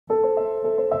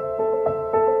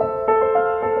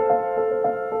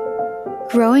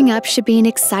Growing up should be an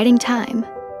exciting time.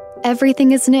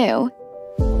 Everything is new,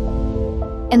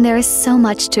 and there is so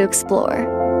much to explore.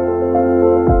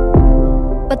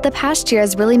 But the past year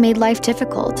has really made life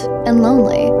difficult and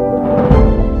lonely.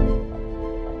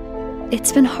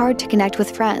 It's been hard to connect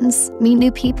with friends, meet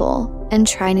new people, and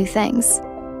try new things.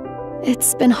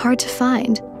 It's been hard to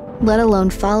find, let alone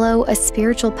follow a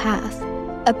spiritual path,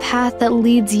 a path that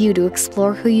leads you to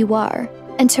explore who you are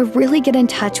and to really get in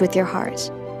touch with your heart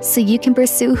so you can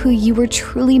pursue who you were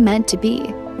truly meant to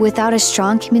be. Without a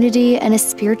strong community and a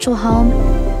spiritual home,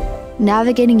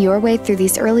 navigating your way through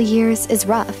these early years is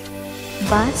rough,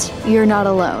 but you're not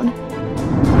alone.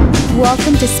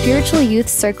 Welcome to Spiritual Youth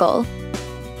Circle,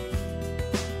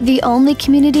 the only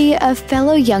community of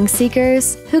fellow young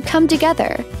seekers who come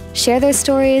together, share their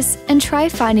stories, and try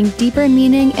finding deeper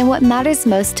meaning in what matters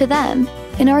most to them.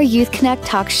 In our Youth Connect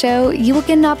talk show, you will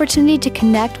get an opportunity to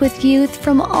connect with youth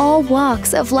from all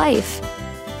walks of life,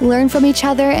 learn from each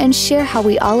other, and share how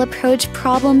we all approach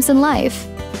problems in life.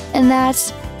 And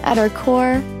that, at our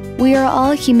core, we are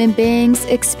all human beings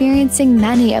experiencing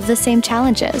many of the same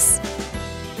challenges.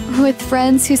 With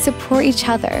friends who support each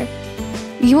other,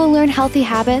 you will learn healthy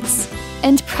habits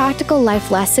and practical life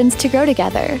lessons to grow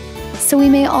together, so we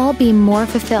may all be more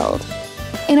fulfilled.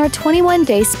 In our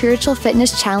 21-day spiritual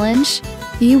fitness challenge,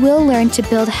 you will learn to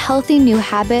build healthy new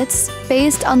habits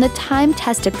based on the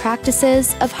time-tested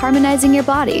practices of harmonizing your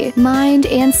body, mind,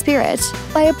 and spirit.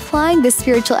 By applying the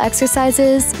spiritual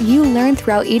exercises you learn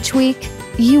throughout each week,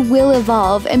 you will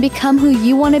evolve and become who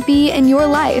you want to be in your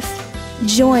life.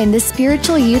 Join the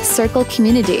Spiritual Youth Circle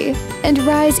community and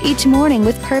rise each morning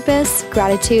with purpose,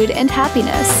 gratitude, and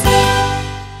happiness.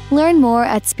 Learn more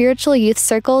at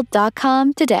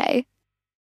spiritualyouthcircle.com today.